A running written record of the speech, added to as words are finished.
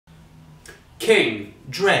King.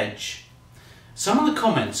 Dredge. Some of the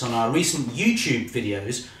comments on our recent YouTube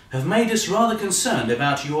videos have made us rather concerned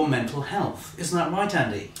about your mental health. Isn't that right,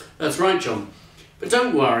 Andy? That's right, John. But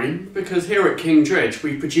don't worry, because here at King Dredge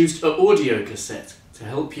we've produced an audio cassette to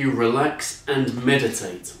help you relax and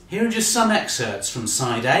meditate. Here are just some excerpts from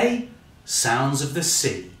Side A, Sounds of the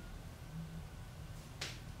Sea.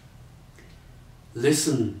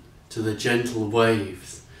 Listen to the gentle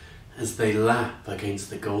waves as they lap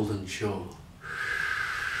against the golden shore.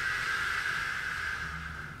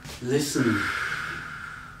 Listen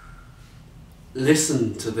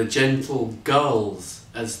to the gentle gulls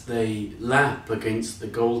as they lap against the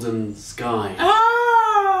golden sky.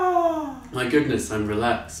 Ah! My goodness, I'm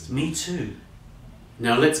relaxed. Me too.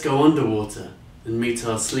 Now let's go underwater and meet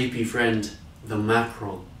our sleepy friend, the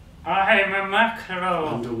mackerel. I'm a mackerel.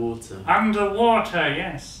 Underwater. Underwater,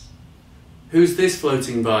 yes. Who's this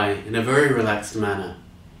floating by in a very relaxed manner?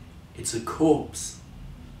 It's a corpse.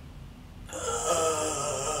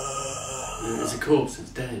 It's a corpse, it's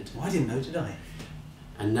dead. Oh, I didn't know, did I?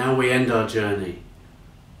 And now we end our journey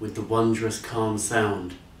with the wondrous calm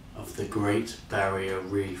sound of the Great Barrier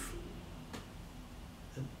Reef.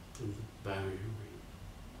 Barrier Reef.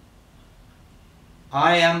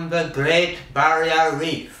 I am the Great Barrier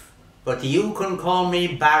Reef, but you can call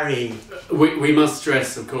me Barry. We must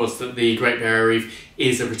stress, of course, that the Great Barrier Reef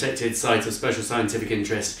is a protected site of special scientific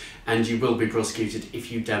interest, and you will be prosecuted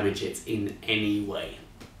if you damage it in any way.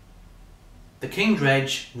 The King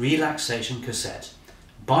Dredge Relaxation Cassette.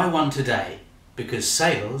 Buy one today, because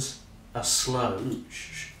sales are slow.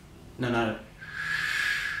 Shh. No.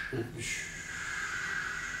 Shh.